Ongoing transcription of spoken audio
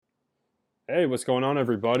Hey, what's going on,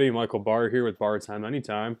 everybody? Michael Barr here with Bar Time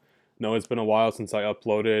Anytime. Know it's been a while since I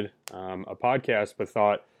uploaded a podcast, but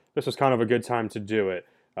thought this was kind of a good time to do it.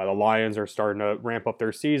 The Lions are starting to ramp up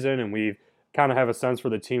their season, and we kind of have a sense for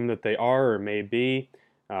the team that they are or may be.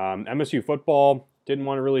 MSU football didn't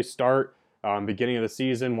want to really start beginning of the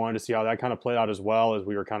season. Wanted to see how that kind of played out as well, as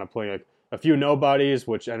we were kind of playing a few nobodies,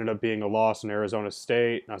 which ended up being a loss in Arizona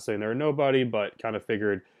State. Not saying they're a nobody, but kind of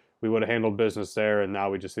figured we would have handled business there, and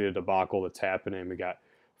now we just see a debacle that's happening. We got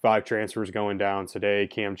 5 transfers going down today.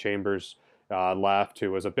 Cam Chambers left,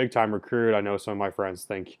 who was a big time recruit. I know some of my friends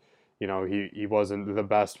think, he wasn't the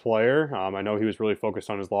best player. I know he was really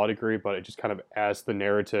focused on his law degree, but it just kind of adds the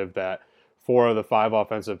narrative that 4 of the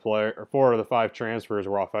 5 transfers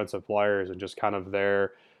were offensive players, and just kind of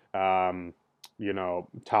their um,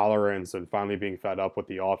 tolerance and finally being fed up with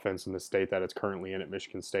the offense in the state that it's currently in at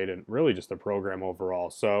Michigan State, and really just the program overall.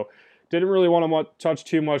 So didn't really want to touch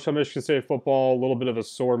too much on Michigan State football. A little bit of a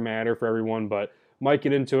sore matter for everyone, but might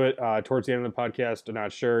get into it towards the end of the podcast. I'm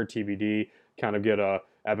not sure. TBD. Kind of get a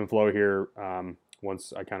ebb and flow here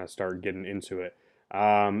once I kind of start getting into it.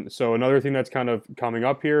 So another thing that's kind of coming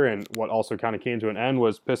up here, and what also kind of came to an end,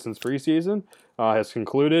 was Pistons preseason has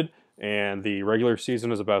concluded, and the regular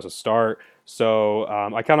season is about to start. So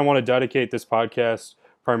I kind of want to dedicate this podcast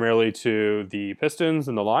primarily to the Pistons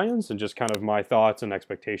and the Lions, and just kind of my thoughts and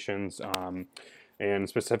expectations, and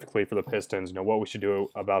specifically for the Pistons, what we should do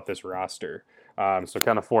about this roster. So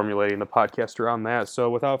kind of formulating the podcast around that. So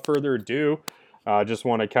without further ado, just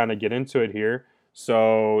want to kind of get into it here.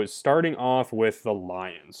 So starting off with the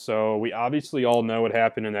Lions. So we obviously all know what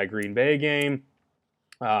happened in that Green Bay game.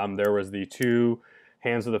 There was the 2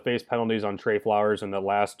 hands of the face penalties on Trey Flowers in the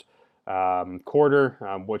last quarter,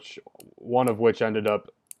 which one of which ended up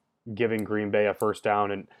giving Green Bay a first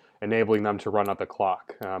down and enabling them to run out the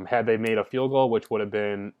clock. Had they made a field goal, which would have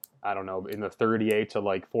been, I don't know, in the 38 to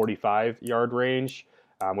like 45 yard range,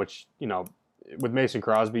 which, with Mason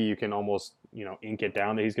Crosby, you can almost, ink it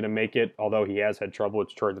down that he's going to make it, although he has had trouble with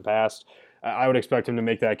Detroit in the past. I would expect him to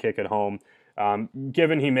make that kick at home.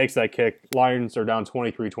 Given he makes that kick, Lions are down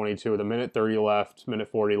 23-22 with a minute 30 left, minute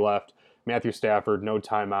 40 left. Matthew Stafford, no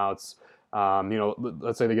timeouts.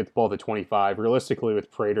 Let's say they get the ball to 25. Realistically,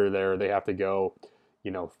 with Prater there, they have to go,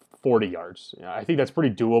 40 yards. I think that's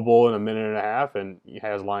pretty doable in a minute and a half, and it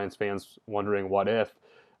has Lions fans wondering what if.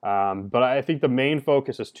 But I think the main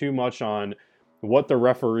focus is too much on what the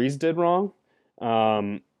referees did wrong,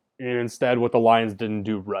 and instead what the Lions didn't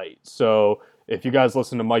do right. So if you guys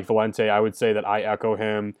listen to Mike Valente, I would say that I echo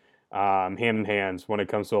him hand in hand when it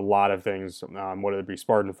comes to a lot of things, whether it be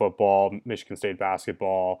Spartan football, Michigan State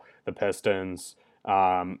basketball, the Pistons,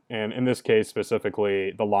 and in this case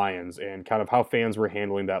specifically the Lions, and kind of how fans were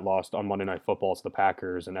handling that loss on Monday Night Football to the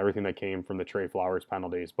Packers and everything that came from the Trey Flowers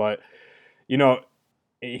penalties. But,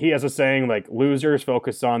 he has a saying like, losers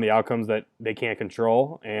focus on the outcomes that they can't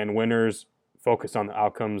control, and winners focus on the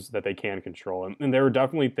outcomes that they can control. And there were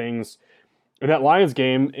definitely things in that Lions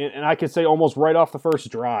game, and I could say almost right off the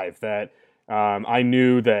first drive that I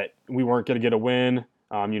knew that we weren't going to get a win.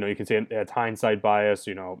 You can say it's hindsight bias,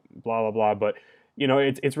 blah, blah, blah. But,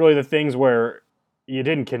 it's really the things where you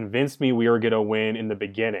didn't convince me we were going to win in the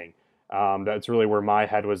beginning. That's really where my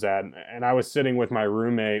head was at. And I was sitting with my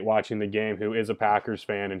roommate watching the game, who is a Packers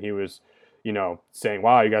fan, and he was, saying,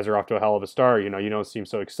 wow, you guys are off to a hell of a start. You don't seem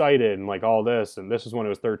so excited and like all this. And this is when it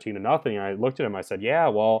was 13-0. And I looked at him, I said, yeah,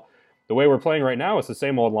 well, the way we're playing right now is the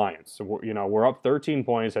same old Lions. So we're up 13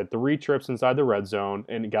 points, had 3 trips inside the red zone,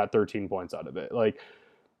 and got 13 points out of it. Like,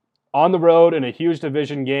 on the road in a huge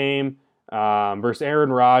division game versus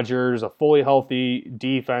Aaron Rodgers, a fully healthy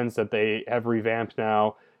defense that they have revamped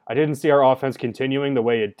now. I didn't see our offense continuing the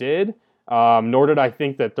way it did, nor did I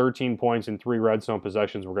think that 13 points in 3 red zone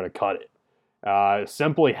possessions were going to cut it.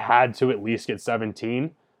 Simply had to at least get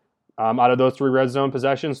 17 out of those 3 red zone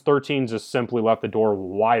possessions. 13 just simply left the door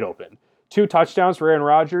wide open. 2 touchdowns for Aaron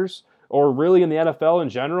Rodgers, or really in the NFL in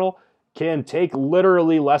general, can take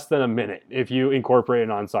literally less than a minute if you incorporate an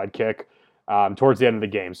onside kick towards the end of the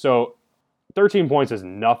game. So 13 points is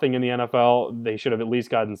nothing in the NFL. They should have at least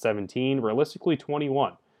gotten 17, realistically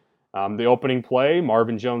 21. The opening play, Kenny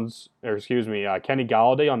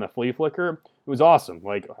Galladay on the flea flicker, it was awesome.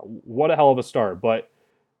 Like, what a hell of a start. But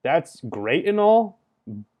that's great and all,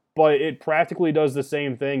 but it practically does the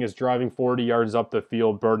same thing as driving 40 yards up the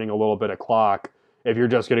field, burning a little bit of clock, if you're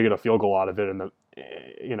just going to get a field goal out of it at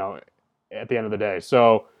the end of the day.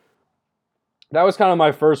 So that was kind of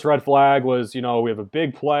my first red flag was, we have a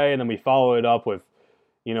big play, and then we follow it up with,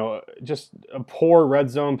 just a poor red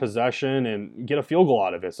zone possession and get a field goal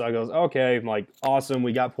out of it. So I goes, okay, like, awesome,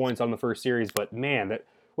 we got points on the first series, but man, that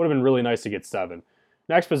would have been really nice to get 7.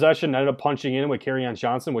 Next possession, ended up punching in with Kerryon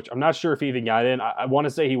Johnson, which I'm not sure if he even got in. I want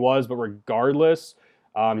to say he was, but regardless,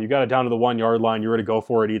 you got it down to the 1 yard line. You were to go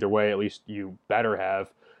for it either way. At least you better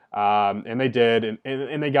have. And they did,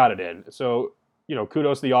 and they got it in. So,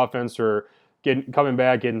 kudos to the offense for coming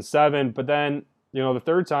back, getting 7. But then, the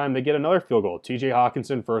third time, they get another field goal. TJ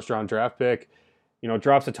Hawkinson, first-round draft pick,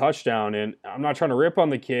 drops a touchdown. And I'm not trying to rip on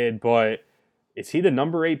the kid, but is he the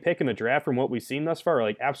number 8 pick in the draft from what we've seen thus far?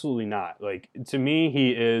 Like, absolutely not. Like, to me,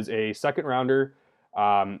 he is a second rounder.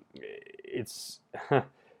 It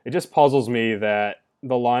just puzzles me that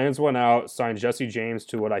the Lions went out, signed Jesse James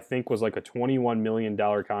to what I think was like a $21 million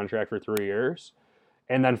contract for 3 years,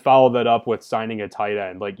 and then followed that up with signing a tight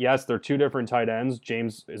end. Like, yes, they're two different tight ends.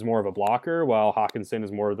 James is more of a blocker, while Hawkinson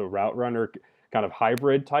is more of the route runner, kind of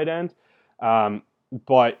hybrid tight end.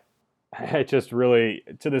 But it just really,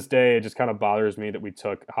 to this day, it just kind of bothers me that we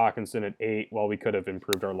took Hawkinson at 8 while we could have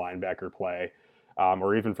improved our linebacker play.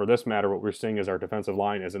 Or even for this matter, what we're seeing is our defensive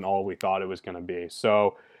line isn't all we thought it was going to be.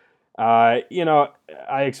 So, I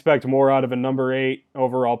expect more out of a number 8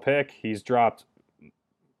 overall pick. He's dropped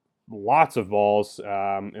lots of balls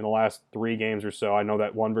in the last 3 games or so. I know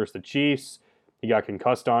that one versus the Chiefs, he got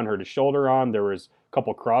concussed on, hurt his shoulder on. There was a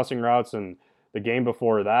couple crossing routes and the game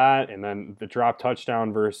before that, and then the drop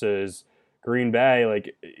touchdown versus Green Bay.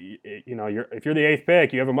 Like, if you're the 8th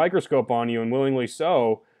pick, you have a microscope on you, and willingly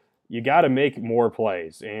so, you got to make more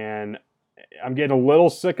plays. And I'm getting a little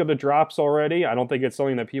sick of the drops already. I don't think it's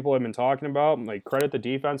something that people have been talking about. Like, credit the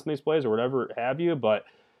defense in these plays or whatever have you, but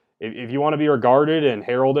if you want to be regarded and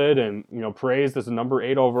heralded and praised as a number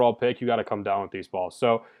 8 overall pick, you got to come down with these balls.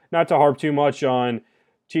 So, not to harp too much on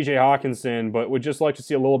TJ Hawkinson, but would just like to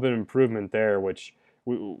see a little bit of improvement there, which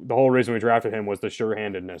the whole reason we drafted him was the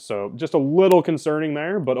sure-handedness. So just a little concerning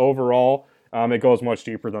there, but overall, it goes much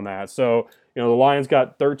deeper than that. So, the Lions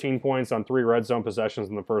got 13 points on 3 red zone possessions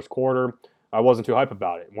in the first quarter. I wasn't too hype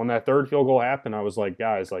about it. When that third field goal happened, I was like,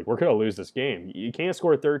 guys, we're going to lose this game. You can't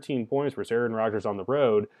score 13 points for Aaron Rodgers on the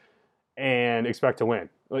road and expect to win.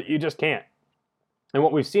 You just can't. And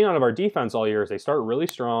what we've seen out of our defense all year is they start really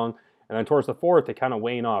strong, and then towards the fourth, they kind of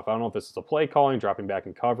wane off. I don't know if this is a play calling, dropping back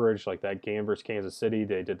in coverage, like that game versus Kansas City.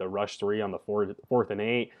 They did the rush 3 on the 4th and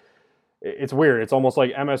 8. It's weird. It's almost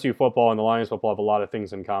like MSU football and the Lions football have a lot of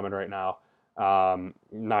things in common right now.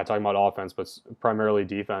 Not talking about offense, but primarily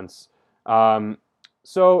defense.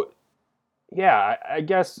 So, yeah, I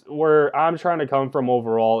guess where I'm trying to come from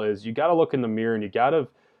overall is you got to look in the mirror and you got to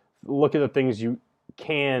look at the things you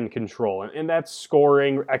can control. And that's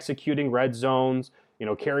scoring, executing red zones,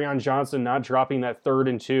 Kerryon Johnson not dropping that 3rd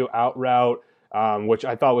and 2 out route, which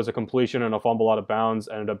I thought was a completion and a fumble out of bounds,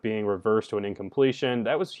 ended up being reversed to an incompletion.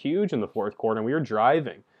 That was huge in the 4th quarter, and we were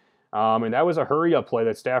driving. And that was a hurry-up play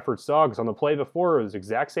that Stafford saw, because on the play before, it was the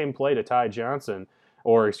exact same play to Ty Johnson,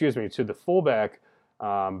 to the fullback,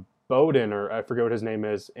 Bowden, or I forget what his name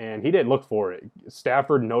is, and he didn't look for it.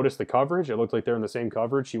 Stafford noticed the coverage. It looked like they're in the same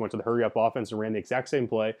coverage. He went to the hurry-up offense and ran the exact same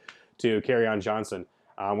play to Kerryon Johnson,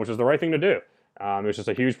 which was the right thing to do. It was just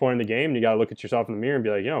a huge point in the game, and you got to look at yourself in the mirror and be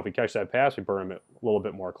like, if we catch that pass, we burn him a little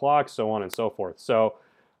bit more clock, so on and so forth. So,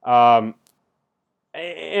 and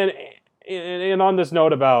on this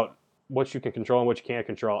note about what you can control and what you can't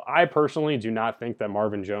control, I personally do not think that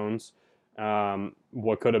Marvin Jones,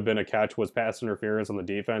 what could have been a catch was pass interference on the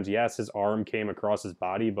defense. Yes, his arm came across his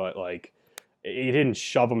body, but he didn't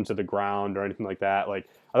shove him to the ground or anything like that. I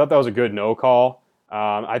thought that was a good no call.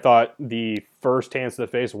 I thought the first hands to the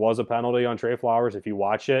face was a penalty on Trey Flowers. If you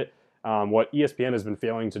watch it, what ESPN has been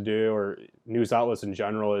failing to do, or news outlets in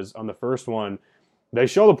general, is on the first one, they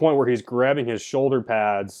show the point where he's grabbing his shoulder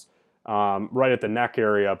pads right at the neck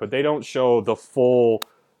area, but they don't show the full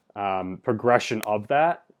progression of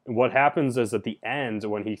that. What happens is at the end,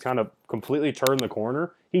 when he kind of completely turned the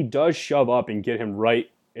corner, he does shove up and get him right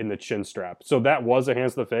in the chin strap. So that was a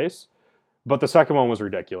hands to the face. But the second one was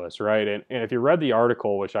ridiculous, right? And if you read the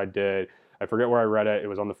article, which I did, I forget where I read it. It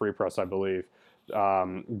was on the Free Press, I believe.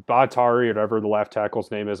 Bakhtiari, whatever the left tackle's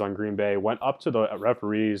name is on Green Bay, went up to the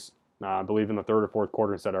referees, I believe in the 3rd or 4th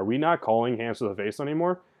quarter, and said, "Are we not calling hands to the face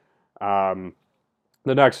anymore?" The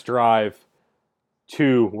next drive,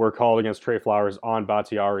 2 were called against Trey Flowers on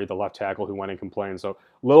Bakhtiari, the left tackle, who went and complained. So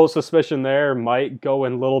little suspicion there, might go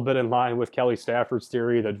in a little bit in line with Kelly Stafford's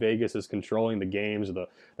theory that Vegas is controlling the games, the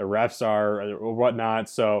refs are, or whatnot.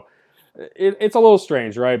 So it's a little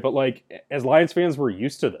strange, right? But as Lions fans, we're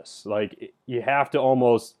used to this. You have to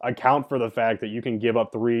almost account for the fact that you can give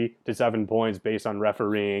up 3 to 7 points based on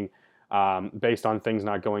refereeing, based on things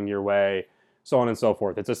not going your way, so on and so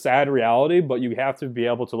forth. It's a sad reality, but you have to be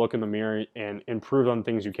able to look in the mirror and improve on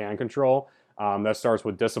things you can control. That starts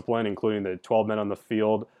with discipline, including the 12 men on the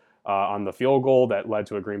field on the field goal that led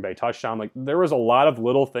to a Green Bay touchdown. Like, there was a lot of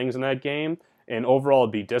little things in that game, and overall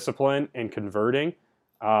it'd be discipline and converting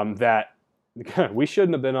that we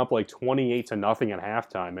shouldn't have been up like 28-0 at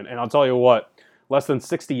halftime. And I'll tell you what, less than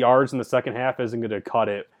 60 yards in the second half isn't going to cut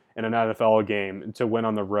it in an NFL game to win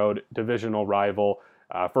on the road, divisional rival,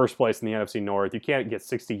 first place in the NFC North. You can't get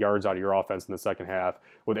 60 yards out of your offense in the second half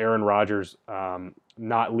with Aaron Rodgers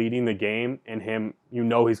not leading the game and him, he's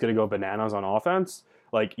going to go bananas on offense.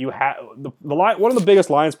 Like, you have one of the biggest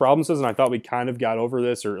Lions problems is, and I thought we kind of got over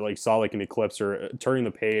this or like saw like an eclipse or turning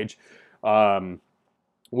the page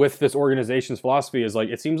with this organization's philosophy is like,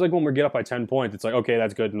 it seems like when we get up by 10 points, it's like, okay,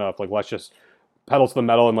 that's good enough. Like, let's just pedal to the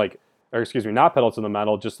metal and not pedal to the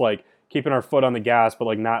metal, just like keeping our foot on the gas, but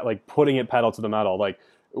like not like putting it pedal to the metal. Like,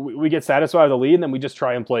 we get satisfied with the lead and then we just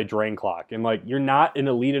try and play drain clock. And like, you're not an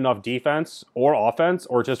elite enough defense or offense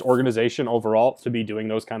or just organization overall to be doing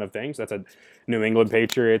those kind of things. That's a New England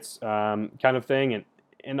Patriots kind of thing,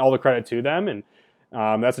 and all the credit to them. And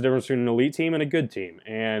that's the difference between an elite team and a good team.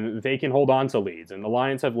 And they can hold on to leads. And the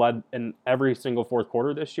Lions have led in every single fourth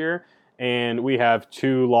quarter this year. And we have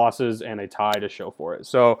 2 losses and a tie to show for it.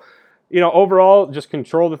 So, overall, just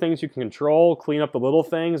control the things you can control, clean up the little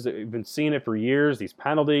things. We've been seeing it for years, these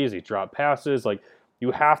penalties, these drop passes. Like,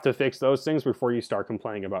 you have to fix those things before you start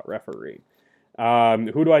complaining about refereeing.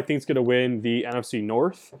 Who do I think is going to win the NFC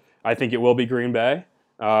North? I think it will be Green Bay.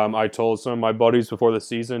 I told some of my buddies before the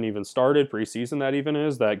season even started, preseason that even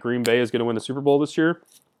is, that Green Bay is going to win the Super Bowl this year.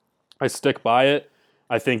 I stick by it.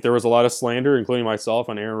 I think there was a lot of slander, including myself,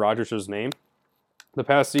 on Aaron Rodgers' name the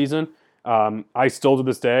past season. I still, to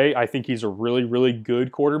this day, I think he's a really, really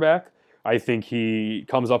good quarterback. I think he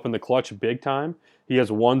comes up in the clutch big time. He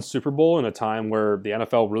has won Super Bowl in a time where the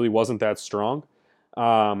NFL really wasn't that strong.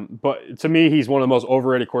 But to me, he's one of the most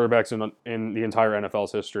overrated quarterbacks in the entire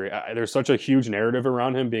NFL's history. There's such a huge narrative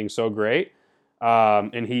around him being so great,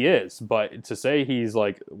 and he is. But to say he's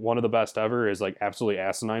like one of the best ever is like absolutely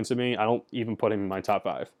asinine to me. I don't even put him in my top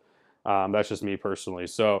 5. That's just me personally.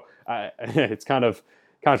 So it's kind of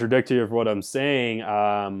contradictory of what I'm saying,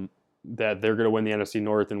 that they're going to win the NFC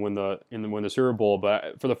North and win the Super Bowl.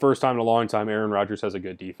 But for the first time in a long time, Aaron Rodgers has a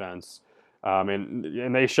good defense.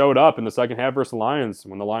 And they showed up in the second half versus the Lions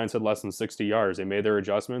when the Lions had less than 60 yards. They made their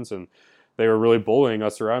adjustments, and they were really bullying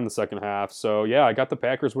us around in the second half. So, yeah, I got the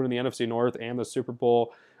Packers winning the NFC North and the Super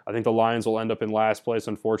Bowl. I think the Lions will end up in last place,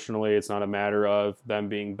 unfortunately. It's not a matter of them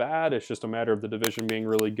being bad. It's just a matter of the division being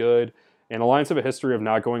really good. And the Lions have a history of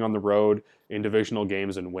not going on the road in divisional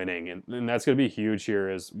games and winning. And that's going to be huge here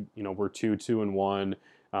as, we're 2-1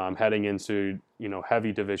 heading into,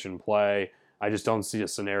 heavy division play. I just don't see a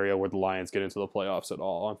scenario where the Lions get into the playoffs at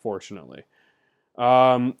all, unfortunately.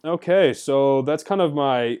 Okay, so that's kind of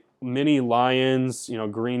my mini Lions,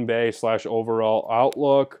 Green Bay / overall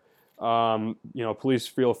outlook. Please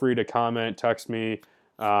feel free to comment, text me,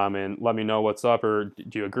 and let me know what's up. Or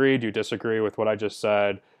do you agree? Do you disagree with what I just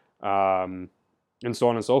said? And so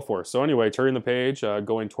on and so forth. So anyway, turning the page,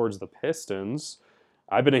 going towards the Pistons.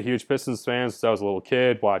 I've been a huge Pistons fan since I was a little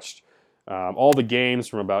kid. Watched all the games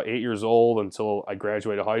from about 8 years old until I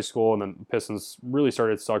graduated high school, and then Pistons really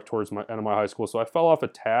started to suck towards my end of my high school. So I fell off a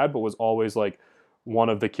tad, but was always like one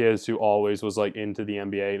of the kids who always was like into the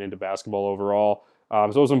NBA and into basketball overall. So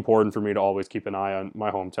it was important for me to always keep an eye on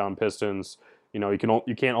my hometown Pistons.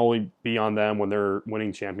 You can't only be on them when they're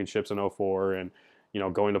winning championships in 2004 and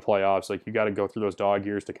going to playoffs. Like, you got to go through those dog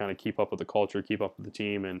years to kind of keep up with the culture, keep up with the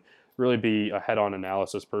team, and really be a head-on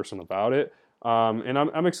analysis person about it. And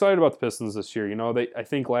I'm excited about the Pistons this year. I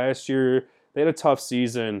think last year they had a tough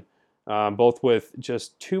season, both with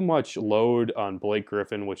just too much load on Blake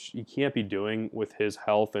Griffin, which you can't be doing with his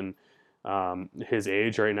health and his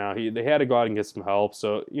age right now. They had to go out and get some help.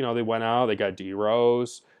 So, they went out, they got D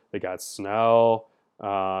Rose, they got Snell,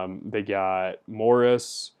 they got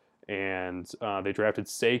Morris, and they drafted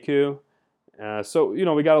Sekou. So,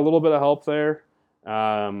 we got a little bit of help there.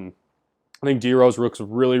 I think D Rose looks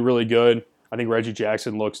really, really good. I think Reggie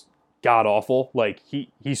Jackson looks god-awful. Like,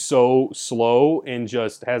 he's so slow and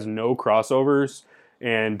just has no crossovers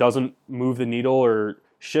and doesn't move the needle or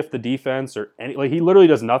shift the defense or any. Like, he literally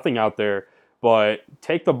does nothing out there but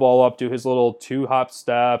take the ball up, do his little 2-hop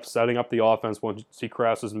step, setting up the offense once he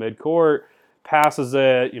crosses midcourt, passes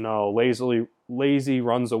it, lazy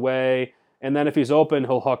runs away, and then if he's open,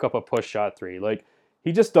 he'll hook up a push shot 3. Like,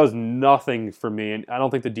 he just does nothing for me, and I don't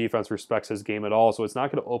think the defense respects his game at all. So it's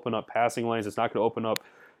not going to open up passing lanes. It's not going to open up,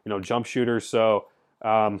 jump shooters. So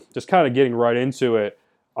just kind of getting right into it,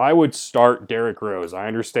 I would start Derrick Rose. I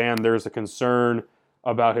understand there's a concern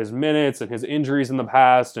about his minutes and his injuries in the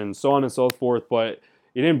past and so on and so forth, but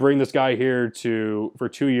you didn't bring this guy here for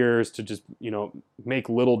 2 years to just, make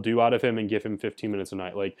little do out of him and give him 15 minutes a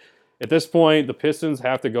night. Like, at this point, the Pistons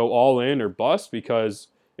have to go all in or bust, because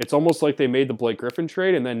it's almost like they made the Blake Griffin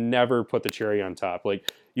trade and then never put the cherry on top.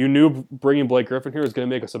 Like, you knew bringing Blake Griffin here was going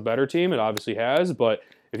to make us a better team. It obviously has, but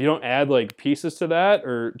if you don't add like pieces to that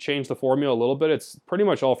or change the formula a little bit, it's pretty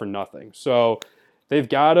much all for nothing. So they've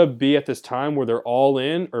got to be at this time where they're all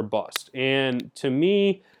in or bust. And to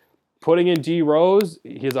me, putting in D Rose,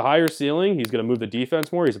 he has a higher ceiling. He's going to move the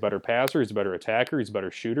defense more. He's a better passer. He's a better attacker. He's a better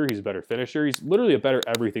shooter. He's a better finisher. He's literally a better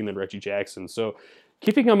everything than Reggie Jackson. So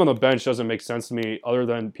keeping him on the bench doesn't make sense to me, other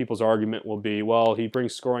than people's argument will be, well, he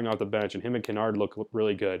brings scoring off the bench and him and Kennard look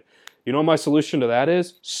really good. You know what my solution to that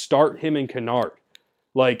is? Start him and Kennard.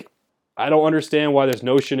 Like, I don't understand why this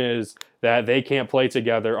notion is that they can't play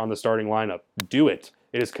together on the starting lineup. Do it.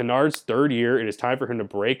 It is Kennard's third year. It is time for him to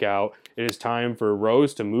break out. It is time for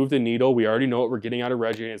Rose to move the needle. We already know what we're getting out of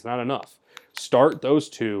Reggie, and it's not enough. Start those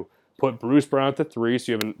two. Put Bruce Brown at the 3,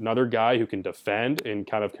 so you have another guy who can defend in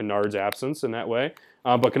kind of Kennard's absence in that way,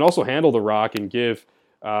 but can also handle the rock and give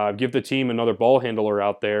the team another ball handler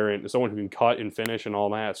out there and someone who can cut and finish and all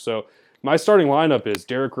that. So my starting lineup is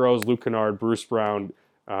Derrick Rose, Luke Kennard, Bruce Brown,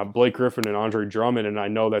 Blake Griffin, and Andre Drummond, and I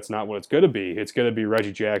know that's not what it's going to be. It's going to be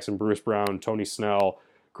Reggie Jackson, Bruce Brown, Tony Snell,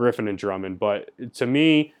 Griffin, and Drummond. But to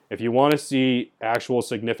me, if you want to see actual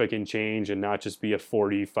significant change and not just be a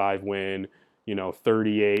 45 win,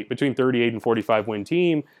 between 38 and 45 win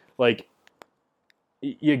team, like,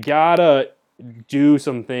 you gotta do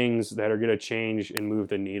some things that are going to change and move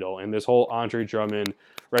the needle. And this whole Andre Drummond,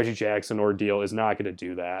 Reggie Jackson ordeal is not going to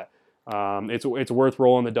do that. It's worth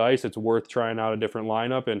rolling the dice. It's worth trying out a different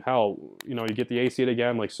lineup. And hell, you get the AC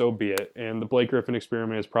again, like, so be it. And the Blake Griffin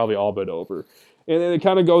experiment is probably all but over. And then it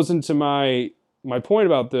kind of goes into my point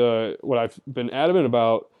about what I've been adamant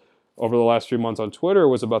about over the last few months on Twitter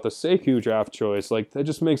was about the Sekou draft choice. Like, that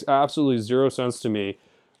just makes absolutely zero sense to me.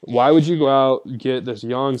 Why would you go out and get this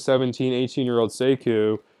young 17, 18-year-old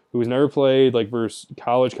Sekou who's never played like versus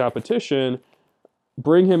college competition,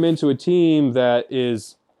 bring him into a team that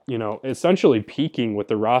is, essentially peaking with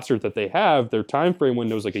the roster that they have? Their time frame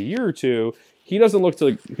window is like a year or two. He doesn't look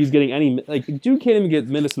like he's getting any, like, dude can't even get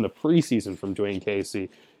minutes in the preseason from Dwayne Casey.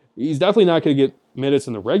 He's definitely not going to get minutes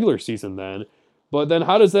in the regular season then. But then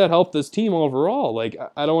how does that help this team overall? Like,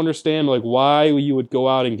 I don't understand, like, why you would go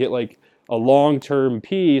out and get, like, a long-term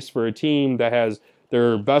piece for a team that has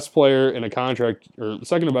their best player in a contract, or the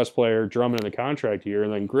second best player, Drummond, in a contract year,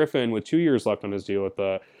 and then Griffin with 2 years left on his deal with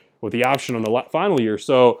the option on the final year.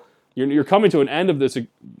 So you're coming to an end of this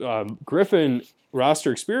Griffin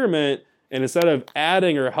roster experiment, and instead of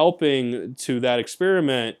adding or helping to that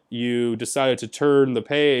experiment, you decided to turn the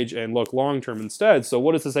page and look long-term instead. So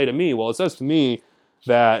what does it say to me? Well, it says to me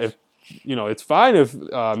that if it's fine if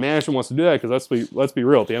management wants to do that, because let's be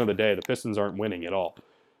real. At the end of the day, the Pistons aren't winning at all.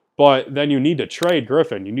 But then you need to trade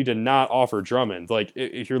Griffin. You need to not offer Drummond. Like,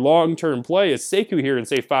 if your long-term play is Sekou here in,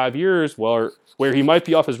 say, 5 years, well, where he might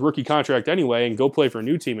be off his rookie contract anyway and go play for a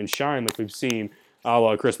new team and shine like we've seen a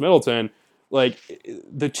la Chris Middleton, like,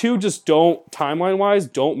 the two just don't, timeline-wise,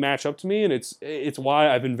 don't match up to me, and it's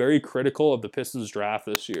why I've been very critical of the Pistons draft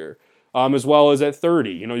this year. As well as at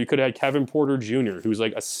 30. You could have had Kevin Porter Jr., who's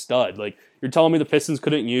like a stud. Like, you're telling me the Pistons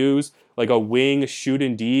couldn't use like a wing, shoot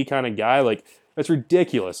and D kind of guy? Like, that's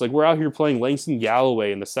ridiculous. Like, we're out here playing Langston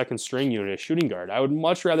Galloway in the second string unit as shooting guard. I would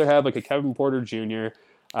much rather have like a Kevin Porter Jr.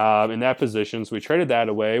 In that position. So we traded that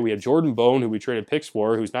away. We had Jordan Bone, who we traded picks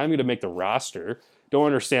for, who's not even going to make the roster. Don't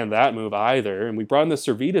understand that move either. And we brought in the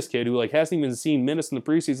Servetus kid who like hasn't even seen minutes in the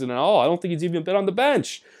preseason at all. I don't think he's even been on the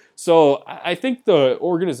bench. So I think the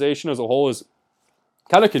organization as a whole is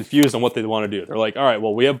kind of confused on what they want to do. They're like, all right,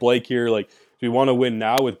 well, we have Blake here. Like, do we want to win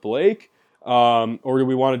now with Blake? Or do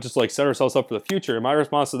we want to just like set ourselves up for the future? And my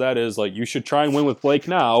response to that is, like, you should try and win with Blake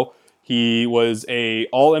now. He was a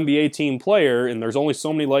all-NBA team player, and there's only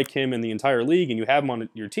so many like him in the entire league, and you have him on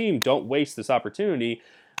your team. Don't waste this opportunity.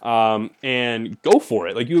 And go for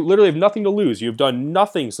it. Like, you literally have nothing to lose. You've done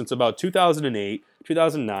nothing since about 2008,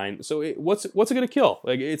 2009. So what's it going to kill?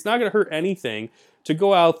 Like, it's not going to hurt anything to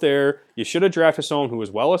go out there. You should have drafted someone who was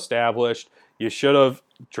well established. You should have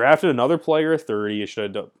drafted another player at 30. You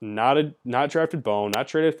should have not drafted Bone, not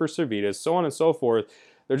traded for Servetus, so on and so forth.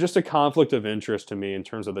 They're just a conflict of interest to me in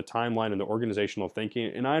terms of the timeline and the organizational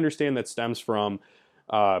thinking. And I understand that stems from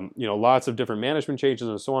lots of different management changes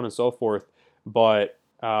and so on and so forth. But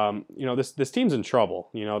this team's in trouble.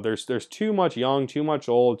 There's too much young, too much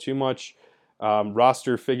old, too much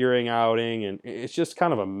roster figuring outing, and it's just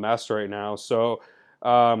kind of a mess right now. So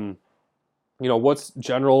what's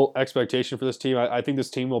general expectation for this team? I think this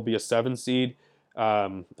team will be a 7 seed.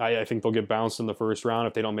 I think they'll get bounced in the first round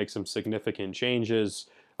if they don't make some significant changes.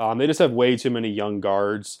 They just have way too many young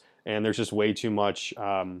guards, and there's just way too much,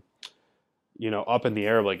 up in the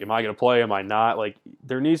air. Like, am I going to play? Am I not? Like,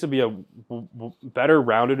 there needs to be a better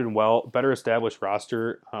rounded and better established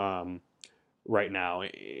roster right now.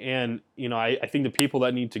 And, I think the people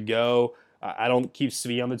that need to go, I don't keep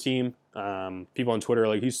Svi on the team. People on Twitter are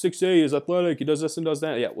like, he's 6'8", he's athletic, he does this and does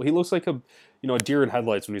that. Yeah, well, he looks like a deer in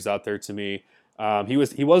headlights when he's out there to me.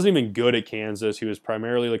 He wasn't even good at Kansas. He was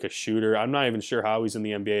primarily like a shooter. I'm not even sure how he's in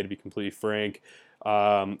the NBA, to be completely frank.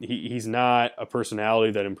 He's not a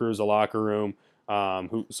personality that improves the locker room.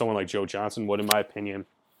 Someone like Joe Johnson would, in my opinion.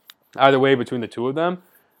 Either way, between the two of them,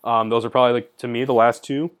 those are probably, like, to me, the last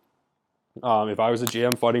two. If I was a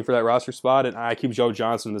GM fighting for that roster spot, and I keep Joe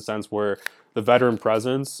Johnson in the sense where the veteran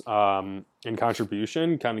presence and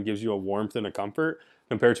contribution kind of gives you a warmth and a comfort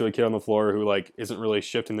compared to a kid on the floor who, like, isn't really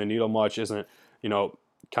shifting the needle much, isn't,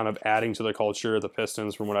 kind of adding to the culture of the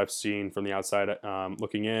Pistons from what I've seen from the outside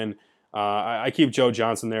looking in. I keep Joe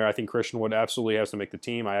Johnson there. I think Christian Wood absolutely has to make the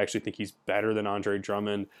team. I actually think he's better than Andre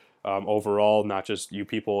Drummond overall, not just you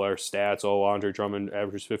people or stats. Oh, Andre Drummond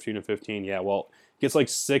averages 15 and 15. Yeah, well, gets like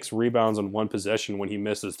 6 rebounds on one possession when he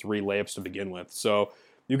misses 3 layups to begin with. So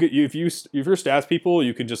if you're stats people,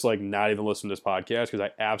 you can just like not even listen to this podcast, because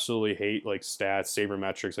I absolutely hate like stats,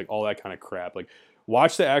 sabermetrics, like all that kind of crap. Like,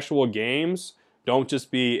 watch the actual games. Don't just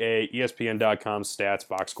be a ESPN.com stats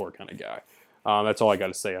box score kind of guy. That's all I got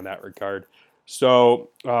to say on that regard. So,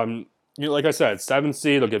 like I said, 7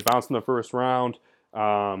 seed, they'll get bounced in the first round.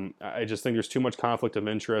 I just think there's too much conflict of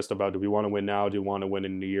interest about, do we want to win now? Do we want to win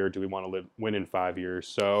in a year? Do we want to win in 5 years?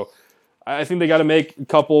 So I think they got to make a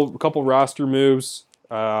couple roster moves.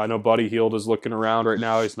 I know Buddy Hield is looking around right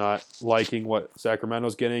now. He's not liking what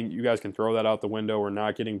Sacramento's getting. You guys can throw that out the window. We're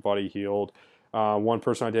not getting Buddy Hield. One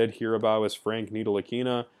person I did hear about was Frank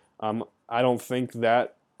Ntilikina.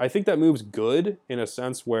 I think that move's good in a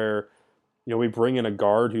sense where, we bring in a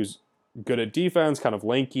guard who's good at defense, kind of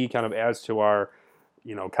lanky, kind of adds to our,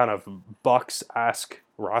 kind of Bucks-esque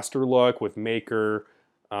roster look with Maker,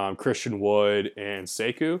 Christian Wood, and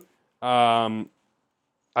Sekou.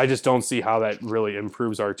 I just don't see how that really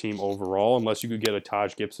improves our team overall, unless you could get a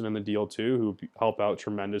Taj Gibson in the deal too, who help out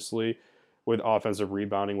tremendously with offensive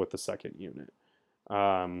rebounding with the second unit.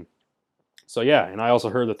 So yeah, and I also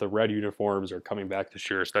heard that the red uniforms are coming back this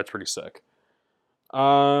year, so that's pretty sick.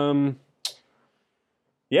 Yeah,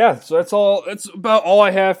 so that's all. That's about all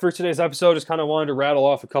I have for today's episode. Just kind of wanted to rattle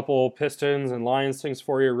off a couple Pistons and Lions things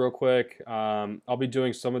for you real quick. I'll be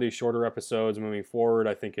doing some of these shorter episodes moving forward.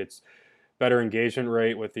 I think it's better engagement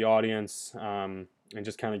rate with the audience, and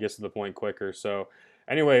just kind of gets to the point quicker. So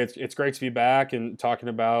anyway, it's great to be back and talking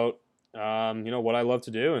about what I love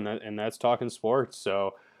to do, and that's talking sports.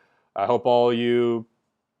 So I hope all you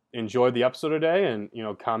enjoyed the episode today, and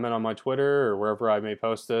comment on my Twitter or wherever I may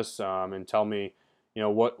post this, and tell me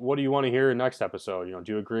what do you want to hear in next episode.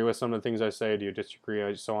 Do you agree with some of the things I say? Do you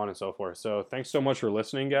disagree? So on and so forth. So thanks so much for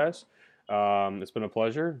listening, guys. It's been a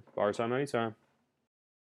pleasure. Bar time anytime.